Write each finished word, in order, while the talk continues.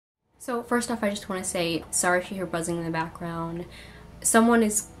So first off, I just want to say sorry if you hear buzzing in the background. Someone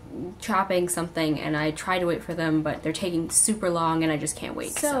is chopping something and I try to wait for them, but they're taking super long and I just can't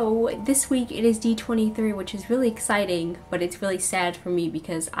wait. So this week it is D23, which is really exciting, but it's really sad for me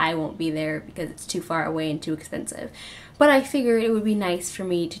because I won't be there because it's too far away and too expensive. But I figured it would be nice for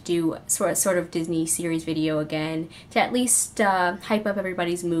me to do sort of Disney series video again to at least hype up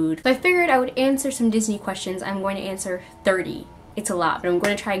everybody's mood. So I figured I would answer some Disney questions. I'm going to answer 30. It's a lot, but I'm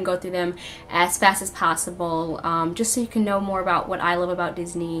going to try and go through them as fast as possible, just so you can know more about what I love about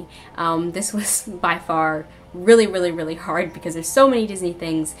Disney. This was by far really hard because there's so many Disney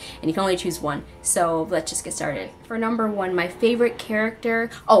things and you can only choose one. So let's just get started. For number one, my favorite character.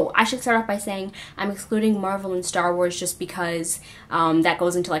 Oh, I should start off by saying I'm excluding Marvel and Star Wars just because that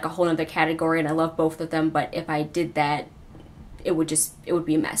goes into like a whole other category and I love both of them, but if I did that, it would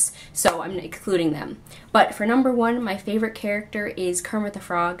be a mess. So I'm excluding them. But for number one, my favorite character is Kermit the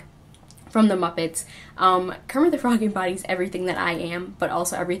Frog from the Muppets. Kermit the Frog embodies everything that I am, but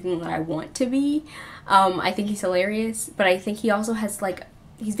also everything that I want to be. I think he's hilarious, but I think he also has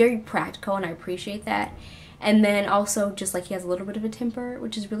he's very practical and I appreciate that. And then also just he has a little bit of a temper,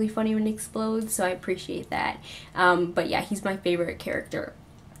 which is really funny when he explodes, so I appreciate that. But yeah, he's my favorite character.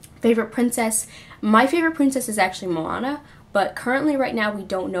 Favorite princess? My favorite princess is actually Moana. But currently, right now, we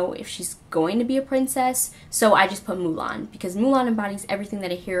don't know if she's going to be a princess, so I just put Mulan, because Mulan embodies everything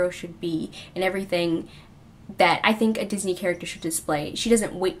that a hero should be, and everything that I think a Disney character should display. She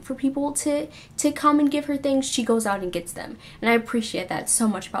doesn't wait for people to come and give her things, she goes out and gets them. And I appreciate that so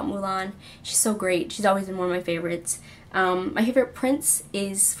much about Mulan. She's so great, she's always been one of my favorites. My favorite prince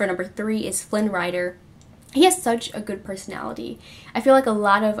is, for number 3, is Flynn Rider. He has such a good personality. I feel like a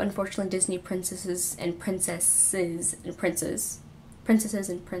lot of, unfortunately, Disney princesses and princes,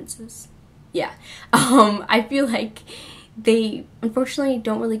 yeah. I feel like they, unfortunately,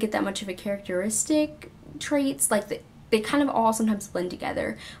 don't really get that much of a characteristic traits. They kind of all sometimes blend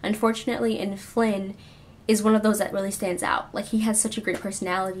together. Unfortunately, and Flynn is one of those that really stands out. He has such a great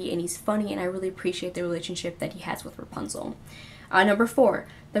personality, and he's funny, and I really appreciate the relationship that he has with Rapunzel. Number 4,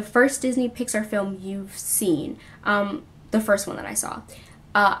 the first Disney Pixar film you've seen. The first one that I saw.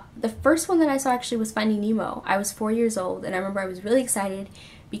 The first one that I saw actually was Finding Nemo. I was 4 years old, and I remember I was really excited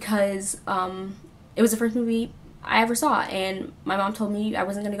because it was the first movie I ever saw, and my mom told me I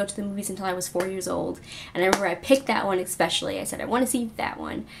wasn't going to go to the movies until I was 4 years old. And I remember I picked that one especially. I said, I want to see that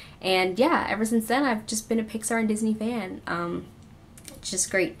one. And yeah, ever since then, I've just been a Pixar and Disney fan. It's just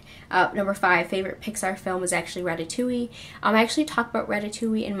great. Number 5, favorite Pixar film is actually Ratatouille. I actually talked about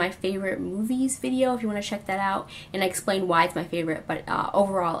Ratatouille in my favorite movies video, if you want to check that out, and I explain why it's my favorite. But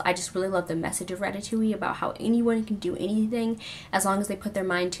overall, I just really love the message of Ratatouille about how anyone can do anything as long as they put their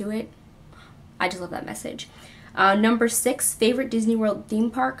mind to it. I just love that message. Number 6, favorite Disney World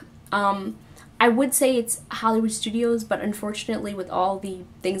theme park. I would say it's Hollywood Studios, but unfortunately with all the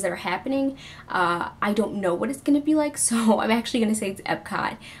things that are happening, I don't know what it's going to be like, so I'm actually going to say it's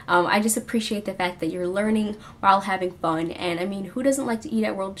Epcot. I just appreciate the fact that you're learning while having fun, and I mean, who doesn't like to eat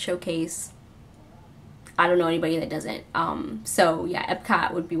at World Showcase? I don't know anybody that doesn't. So yeah,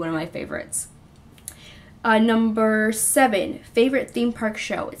 Epcot would be one of my favorites. Number 7, favorite theme park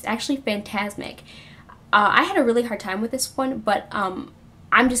show. It's actually Fantasmic. I had a really hard time with this one, but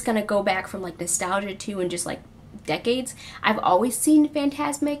I'm just gonna go back from nostalgia to and just decades. I've always seen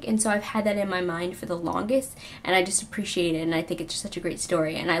Fantasmic, and so I've had that in my mind for the longest, and I just appreciate it, and I think it's just such a great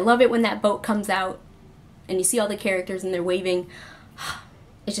story. And I love it when that boat comes out and you see all the characters and they're waving.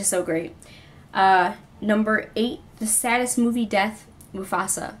 It's just so great. Number 8, the saddest movie death,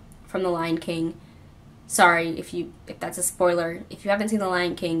 Mufasa from The Lion King. Sorry if that's a spoiler. If you haven't seen The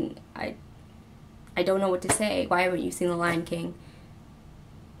Lion King, I don't know what to say. Why haven't you seen The Lion King?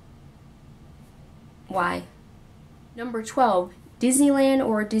 Why? Number 12, Disneyland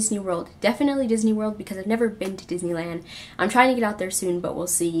or Disney World? Definitely Disney World because I've never been to Disneyland. I'm trying to get out there soon, but we'll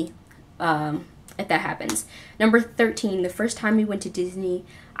see if that happens. Number 13, the first time we went to Disney,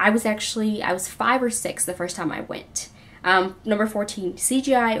 I was 5 or 6 the first time I went. Number 14,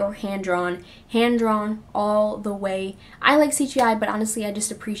 CGI or hand-drawn? Hand-drawn all the way. I like CGI, but honestly, I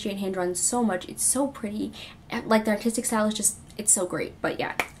just appreciate hand-drawn so much. It's so pretty. The artistic style is just, it's so great. But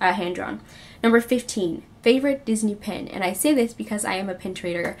yeah, hand-drawn. Number 15, favorite Disney pen. And I say this because I am a pen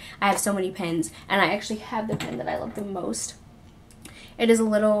trader. I have so many pens, and I actually have the pen that I love the most. It is a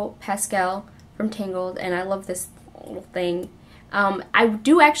little Pascal from Tangled, and I love this little thing. I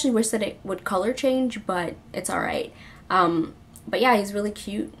do actually wish that it would color change, but it's alright. But yeah, he's really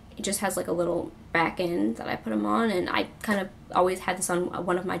cute. He just has a little back end that I put him on, and I kind of always had this on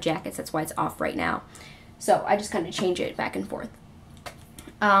one of my jackets. That's why it's off right now. So I just kind of change it back and forth.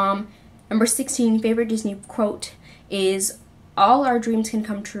 Number 16, favorite Disney quote is, "All our dreams can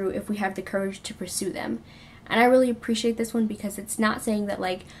come true if we have the courage to pursue them." And I really appreciate this one because it's not saying that,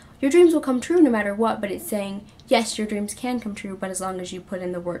 like, your dreams will come true no matter what, but it's saying, yes, your dreams can come true, but as long as you put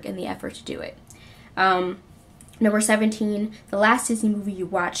in the work and the effort to do it. Number 17, the last Disney movie you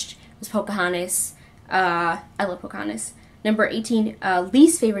watched was Pocahontas. I love Pocahontas. Number 18,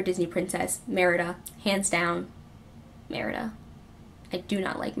 least favorite Disney princess, Merida. Hands down, Merida. I do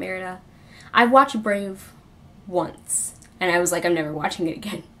not like Merida. I watched Brave once, and I was like, I'm never watching it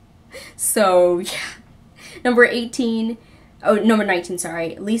again. So, yeah. Number 19,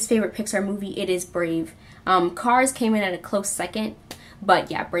 sorry. Least favorite Pixar movie, it is Brave. Cars came in at a close second,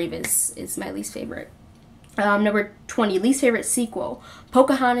 but yeah, Brave is my least favorite. Number 20, least favorite sequel,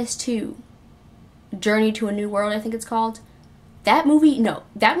 Pocahontas 2. Journey to a New World, I think it's called. That movie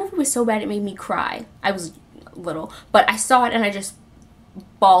was so bad it made me cry. I was little, but I saw it and I just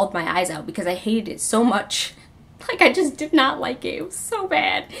bawled my eyes out because I hated it so much. Like, I just did not like it. It was so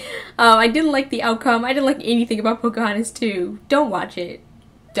bad. I didn't like the outcome. I didn't like anything about Pocahontas 2. Don't watch it.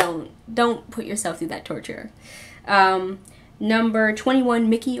 Don't put yourself through that torture. Number 21,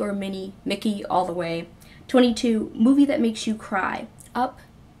 Mickey or Minnie. Mickey all the way. 22, movie that makes you cry. Up.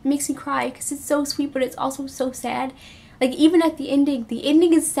 It makes me cry because it's so sweet, but it's also so sad. Like, even at the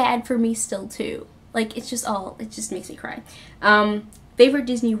ending is sad for me still too. Like, it just makes me cry. Favorite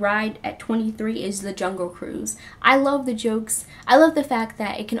Disney ride at 23 is the Jungle Cruise. I love the jokes. I love the fact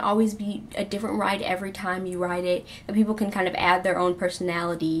that it can always be a different ride every time you ride it, that people can kind of add their own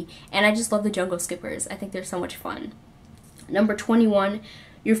personality, and I just love the Jungle Skippers. I think they're so much fun. Number 21,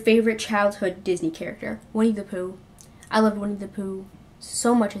 your favorite childhood Disney character. Winnie the Pooh. I loved Winnie the Pooh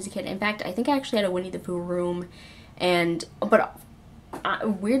so much as a kid. In fact, I think I actually had a Winnie the Pooh room, but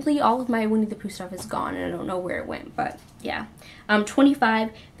weirdly, all of my Winnie the Pooh stuff is gone, and I don't know where it went, but yeah.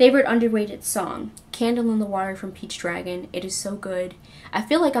 25, favorite underrated song, Candle in the Water from Peach Dragon. It is so good. I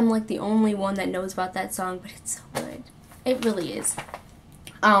feel like I'm like the only one that knows about that song, but it's so good. It really is.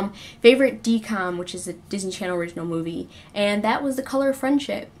 Favorite DCOM, which is a Disney Channel original movie, and that was The Color of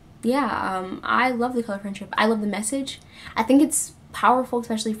Friendship. Yeah, I love The Color of Friendship. I love the message. I think it's powerful,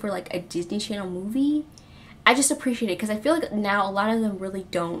 especially for like a Disney Channel movie. I just appreciate it because I feel like now a lot of them really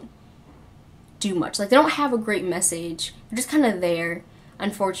don't do much. Like, they don't have a great message. They're just kind of there,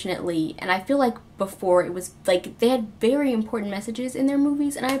 unfortunately. And I feel like before it was like they had very important messages in their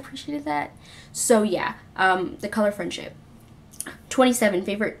movies, and I appreciated that. So yeah, The Color of Friendship. 27,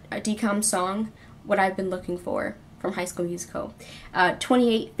 favorite DCOM song, What I've Been Looking For from High School Musical.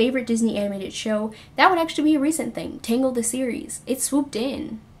 28, favorite Disney animated show. That would actually be a recent thing, Tangled the series. It swooped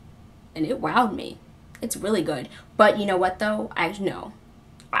in, and it wowed me. It's really good. But you know what, though?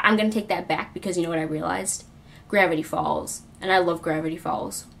 I'm going to take that back because you know what I realized? Gravity Falls. And I love Gravity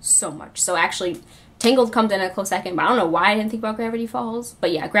Falls so much. So actually, Tangled comes in a close second, but I don't know why I didn't think about Gravity Falls.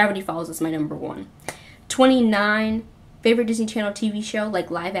 But yeah, Gravity Falls is my number 1. 29, favorite Disney Channel TV show,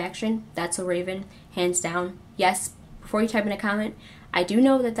 like live action, That's So Raven, hands down. Yes, before you type in a comment, I do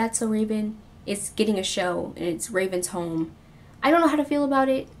know that That's So Raven is getting a show, and it's Raven's home. I don't know how to feel about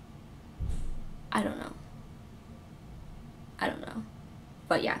it. I don't know.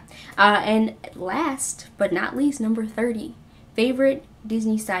 But yeah. And last but not least, number 30, favorite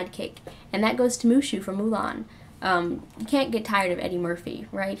Disney sidekick. And that goes to Mushu from Mulan. You can't get tired of Eddie Murphy,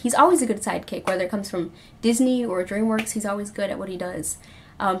 right? He's always a good sidekick, whether it comes from Disney or DreamWorks. He's always good at what he does.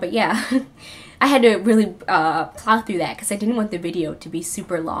 But yeah, I had to really plow through that because I didn't want the video to be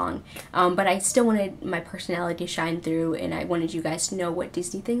super long. But I still wanted my personality to shine through, and I wanted you guys to know what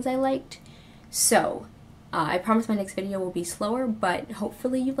Disney things I liked. So, I promise my next video will be slower, but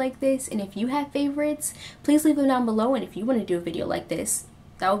hopefully you like this. And if you have favorites, please leave them down below. And if you want to do a video like this,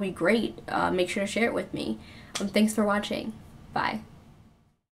 that would be great. Make sure to share it with me. Thanks for watching. Bye.